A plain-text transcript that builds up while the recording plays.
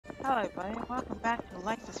everybody, welcome back to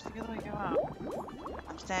Life is Feudal. You're up.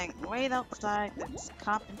 I'm standing right outside this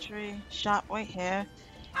carpentry shop right here,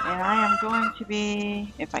 and I am going to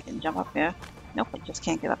be, if I can jump up there. Nope, I just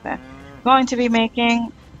can't get up there. Going to be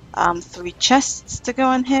making 3 chests to go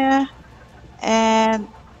in here, and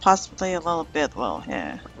possibly a little bedroll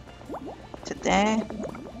here today.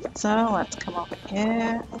 So let's come over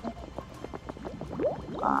here.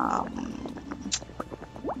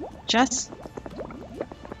 Just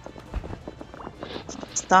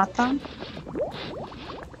start them.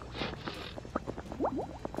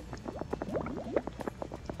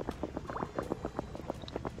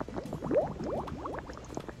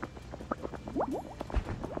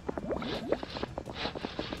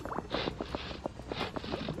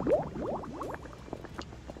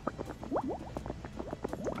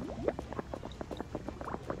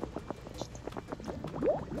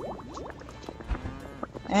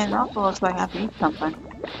 And it also looks like I have to eat something.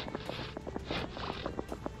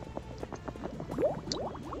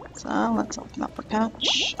 So let's open up the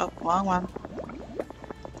pouch. Oh, wrong one.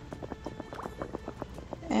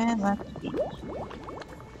 And let's eat.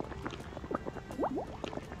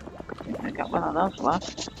 I got one of those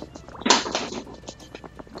left.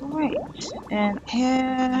 Great. And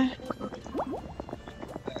here,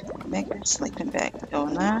 make a sleeping bag to go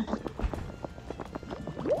in there.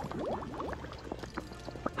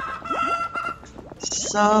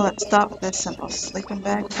 So let's start with this simple sleeping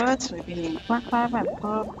bag first. We'll be needing plant fiber and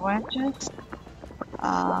 4 branches.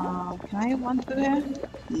 Can I run through here?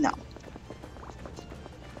 No.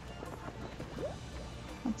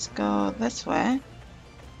 Let's go this way.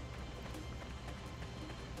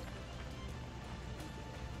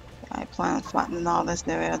 I plan on flattening all this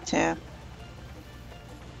area too.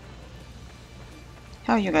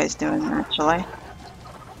 How are you guys doing actually?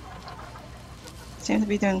 Seem to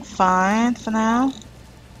be doing fine for now.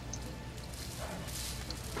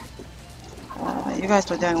 You guys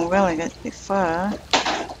were doing really good before.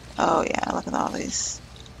 Oh yeah, look at all these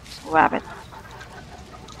rabbits. I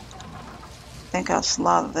think I'll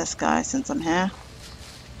slaughter this guy since I'm here.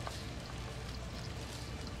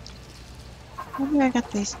 Maybe I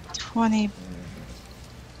got these 20.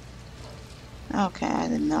 Okay, I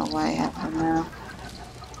didn't know why I had them now.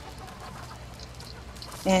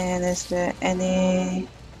 And is there any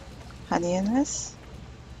honey in this?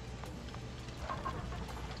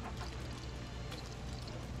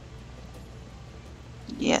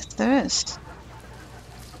 Yes, there is.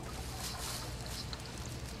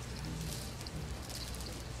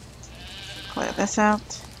 Clear this out.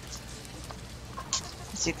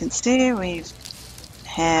 As you can see, we've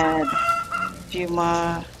had a few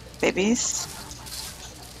more babies.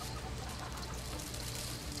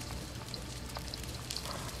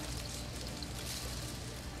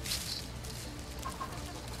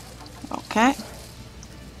 Okay.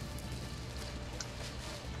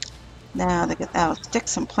 Now to get out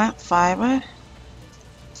sticks and plant fiber.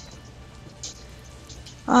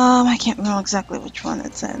 I can't remember exactly which one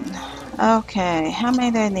it's in. Okay, how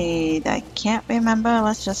many do I need? I can't remember.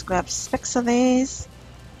 Let's just grab 6 of these.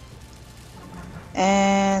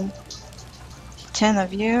 And 10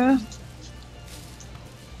 of you.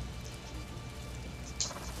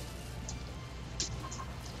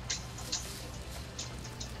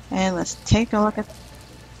 And let's take a look at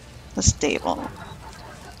the stable.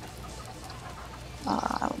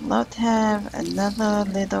 I would love to have another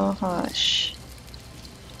little horse.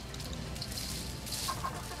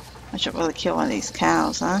 I should really kill one of these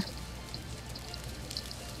cows, huh?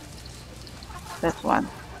 This one.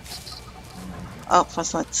 Oh,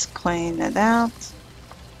 first let's clean it out.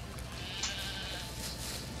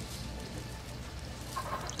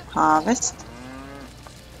 Harvest.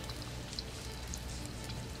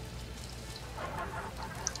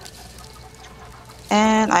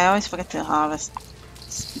 And I always forget to harvest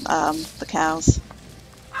the cows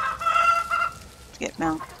to get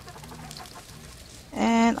milk.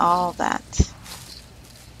 And all that.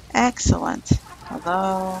 Excellent.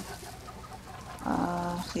 Although,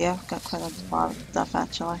 yeah, I've got quite a lot of stuff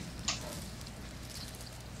actually.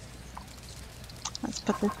 Let's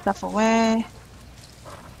put this stuff away.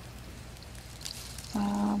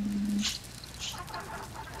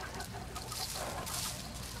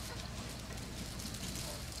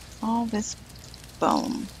 All this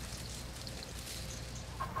bone.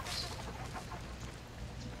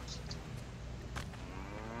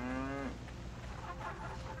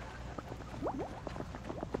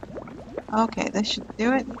 Okay, this should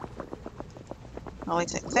do it. At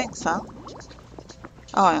least I think so.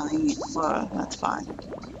 Oh, I only need 4. That's fine.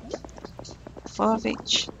 4 of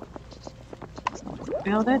each. So let's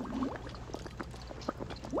build it.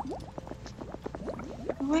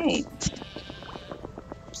 Wait.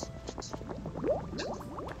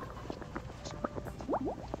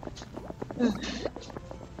 Ugh.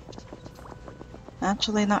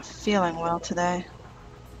 Actually not feeling well today.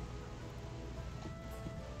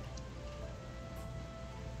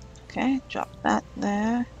 Okay, drop that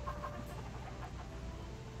there.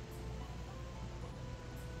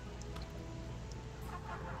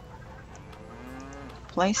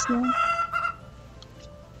 Place here.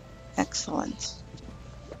 Excellent.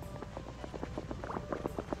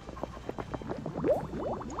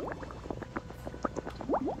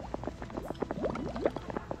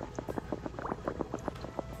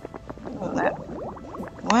 Oh, that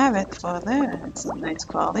rabbit for there. It's a nice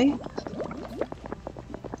quality.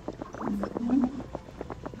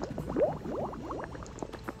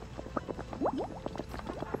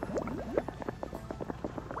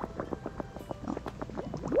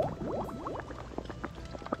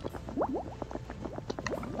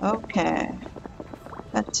 Okay.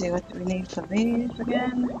 Let's see what we need for these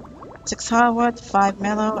again. 6 hardwood, 5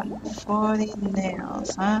 mellow, and 40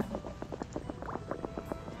 nails, huh?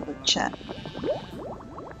 Good check.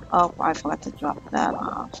 Oh, I forgot to drop that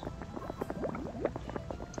off.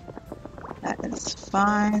 That is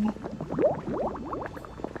fine.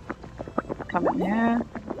 Come in here.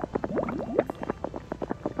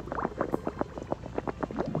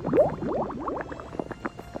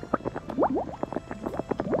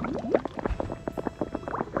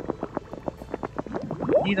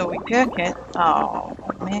 Need a repair kit. Oh,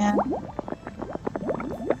 man.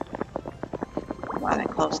 Why did I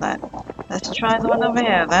close that? Let's try the one over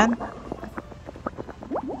here then.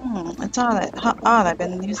 It's odd. I've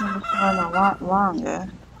been using this one a lot longer.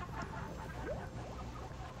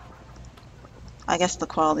 I guess the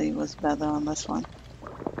quality was better on this one.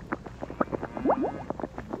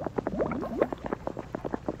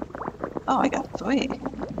 Oh, I got 3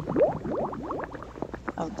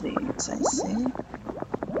 of these, I see.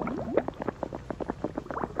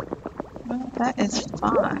 Well, that is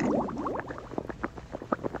fine.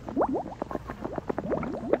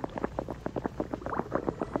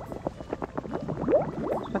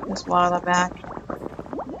 Put this water back.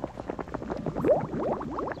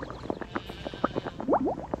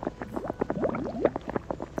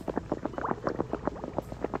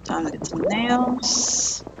 Time to get some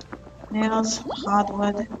nails. Nails,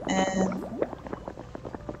 hardwood, and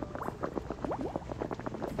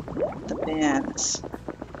the bands.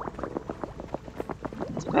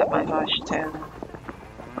 Let's grab my horse too.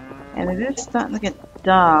 And it is starting to get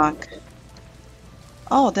dark.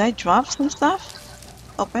 Oh, did I drop some stuff?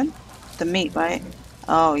 Open? The meat, right?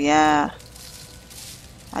 Oh, yeah.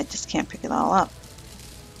 I just can't pick it all up.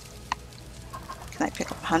 Can I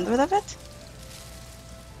pick up 100 of it?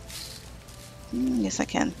 Yes, I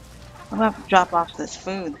can. I'm gonna have to drop off this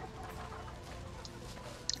food.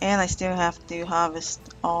 And I still have to harvest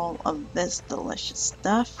all of this delicious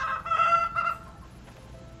stuff.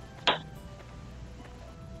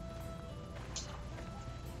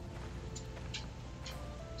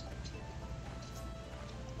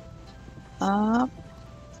 Up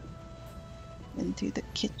into the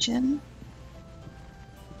kitchen.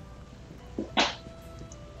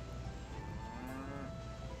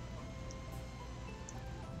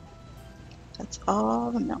 That's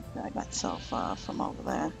all the milk that I got so far from over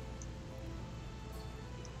there.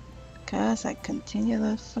 Because I continue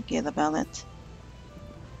to forget about it.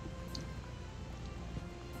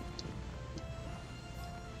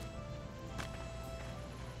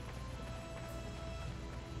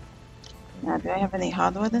 Now, do I have any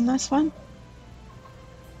hardwood in this one?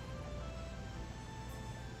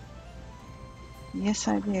 Yes,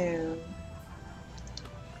 I do.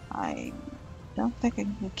 I don't think I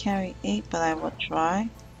can carry 8, but I will try.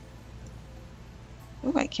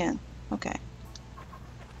 Ooh, I can. Okay.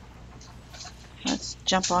 Let's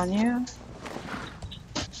jump on you.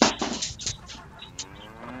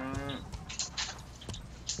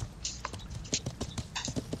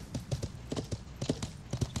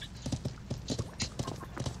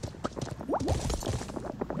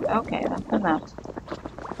 Okay, that's enough.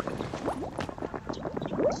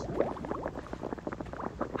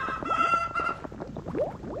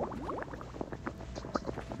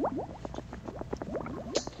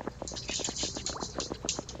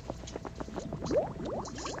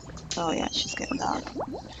 Oh yeah, she's getting dark.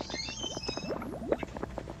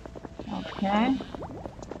 Okay.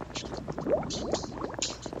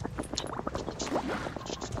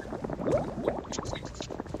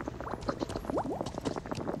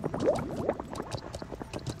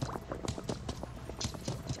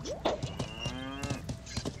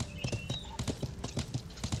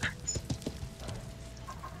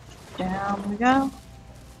 Down we go.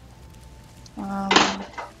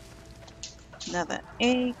 Another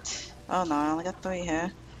 8. Oh no, I only got 3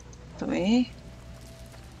 here. 3.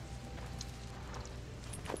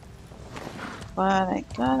 But I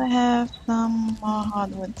gotta have some more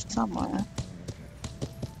hardwood somewhere.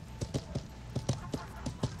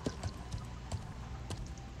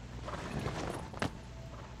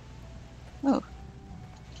 Oh,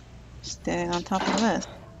 staying on top of this.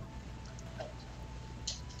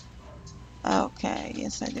 Okay,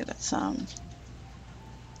 yes I do got some.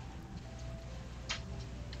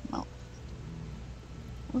 Oh.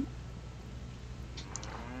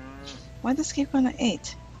 Why does this keep going to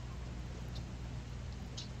 8?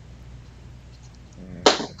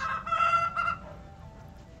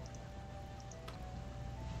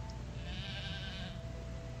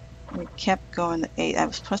 It kept going to 8. I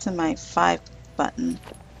was pressing my 5 button.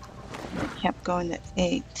 It kept going to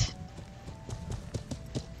 8.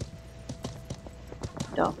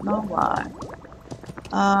 Don't know why.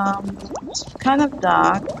 It's kind of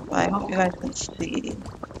dark, but I hope you guys can see.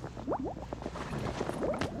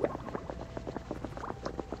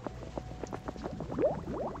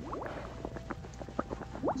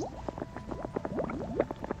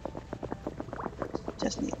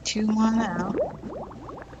 Just need 2 more now.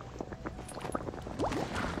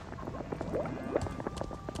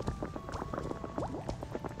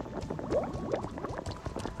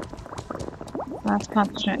 Let's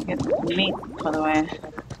concentrate and get the meat put away.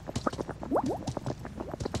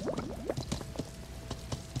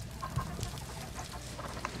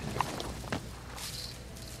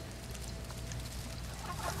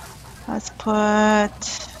 Let's put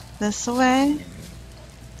this away.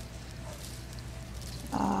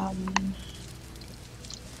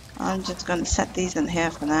 I'm just going to set these in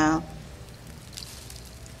here for now.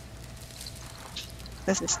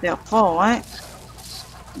 This is still full, right?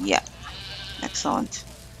 Yeah. Excellent.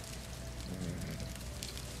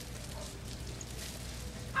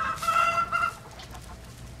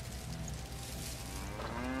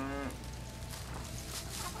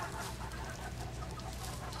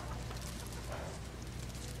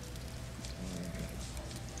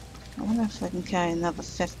 I wonder if I can carry another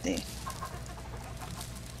 50.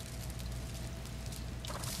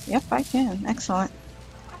 Yep, I can. Excellent.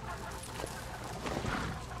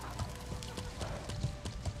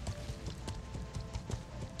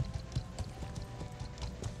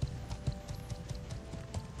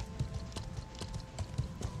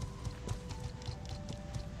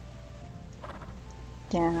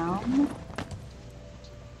 Down.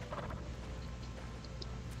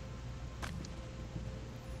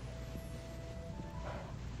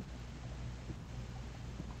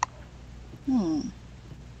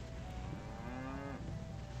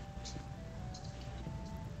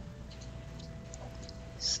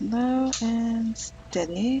 Slow and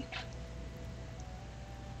steady.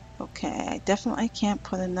 Okay, I definitely can't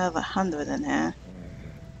put another 100 in here.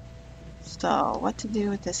 So, what to do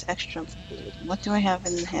with this extra food? What do I have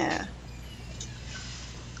in here?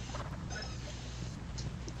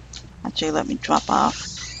 Actually, let me drop off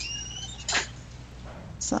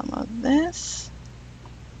some of this.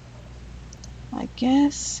 I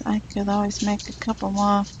guess I could always make a couple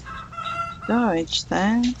more storage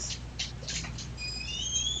things.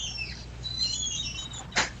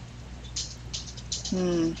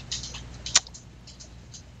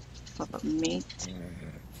 For the meat.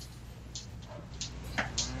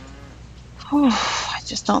 Whew, I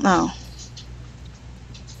just don't know.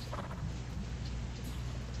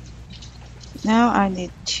 Now I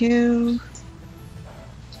need 2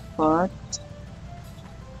 wood.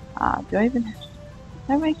 Do I even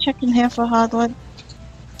have I checked in here for hardwood?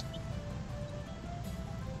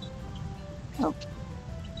 Oh.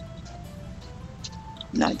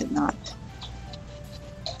 No, I did not.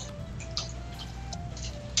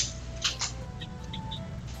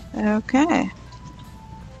 Okay.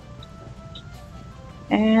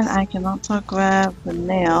 And I can also grab the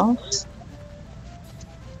nails.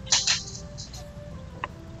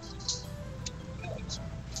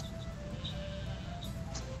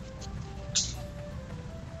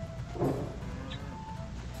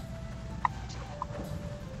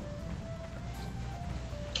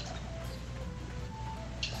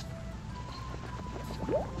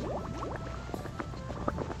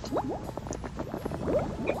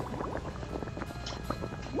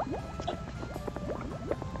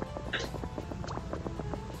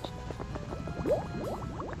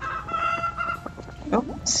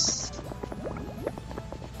 Oops.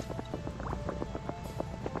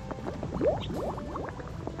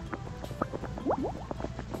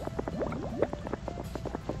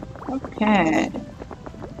 Okay.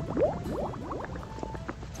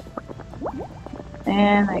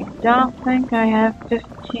 And I don't think I have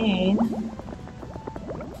 15.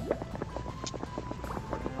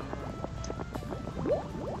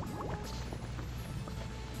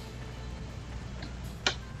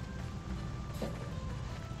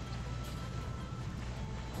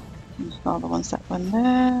 All the ones that went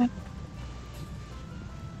there.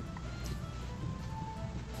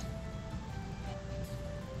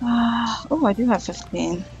 Oh, I do have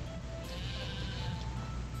 15.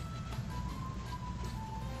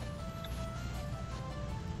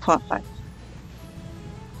 Perfect.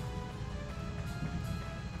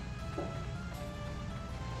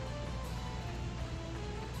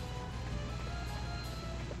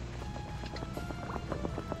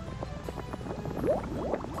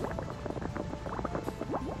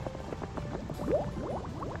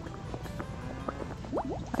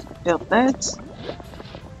 Built that.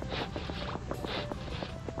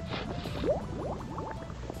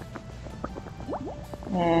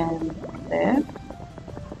 And there.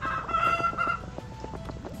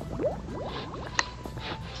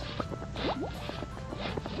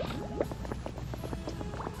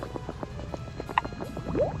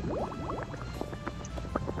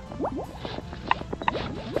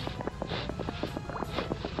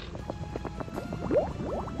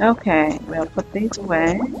 Okay, we'll put these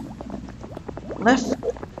away. Lift.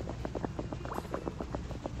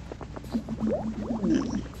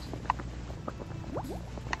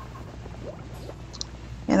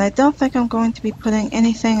 And I don't think I'm going to be putting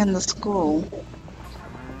anything in the school.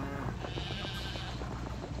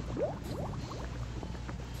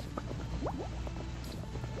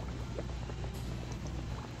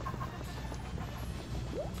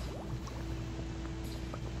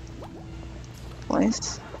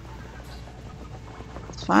 Place.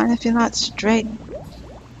 It's fine if you're not straight.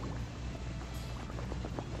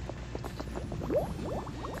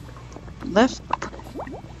 Lift.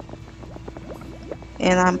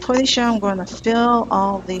 And I'm pretty sure I'm going to fill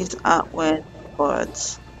all these up with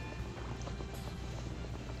boards,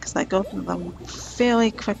 because I go through them fairly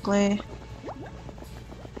quickly.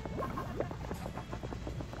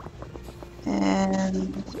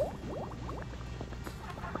 And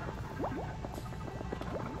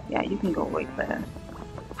yeah, you can go right there.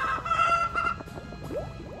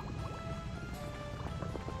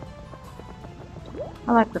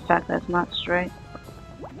 I like the fact that it's not straight.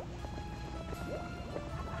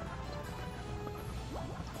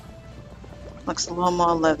 Looks a little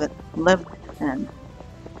more lived in.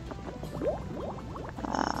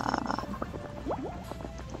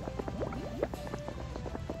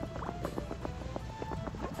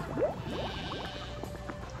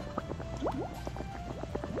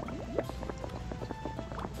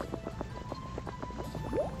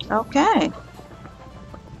 Okay.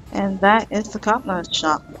 And that is the carpenter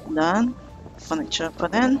shop done. Furniture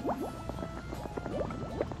put in.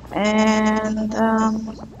 And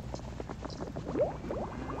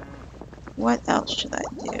what else should I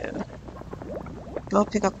do? Go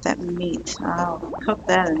pick up that meat. I'll cook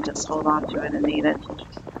that and just hold on to it and eat it,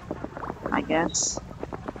 I guess.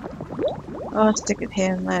 Oh, stick it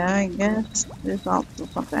here and there, I guess. There's also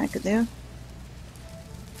something I could do.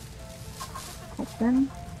 Open.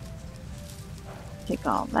 Take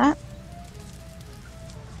all that.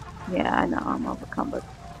 Yeah, I know, I'm overcumbered.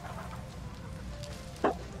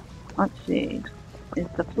 Let's see. Is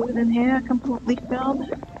the food in here completely filled?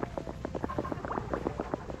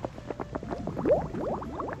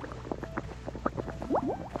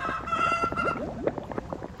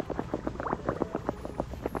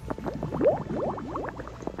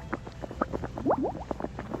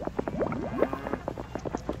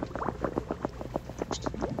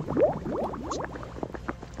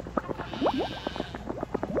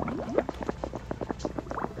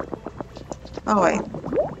 Oh wait,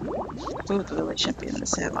 food really shouldn't be in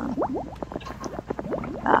this here one.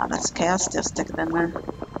 Ah, that's okay, I'll still stick it in there.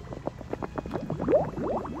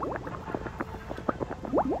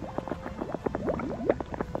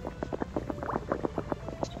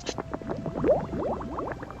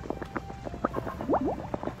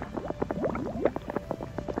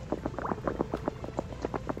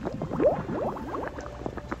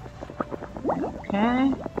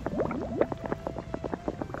 Okay.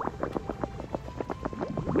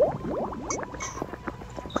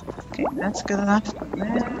 Okay, that's good enough for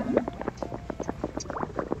there.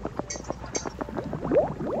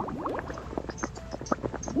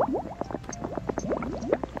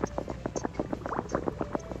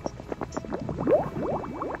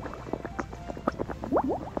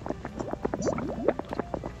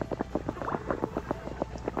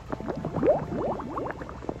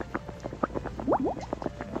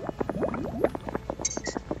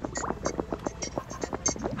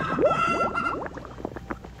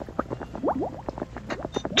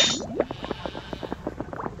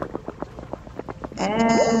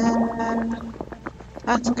 And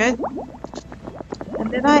that's good.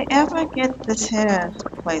 And did I ever get this here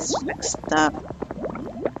place fixed up?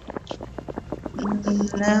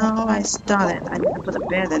 No, I started. I need to put a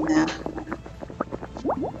bed in there.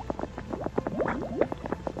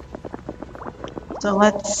 So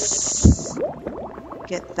let's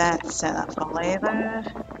get that set up for later.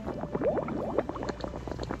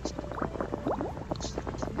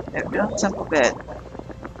 There we go, simple bed.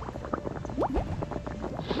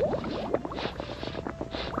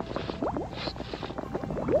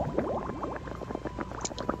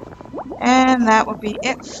 And that would be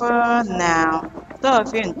it for now. So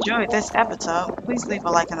if you enjoyed this episode, please leave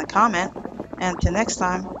a like and a comment. And until next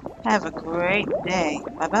time, have a great day.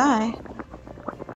 Bye bye.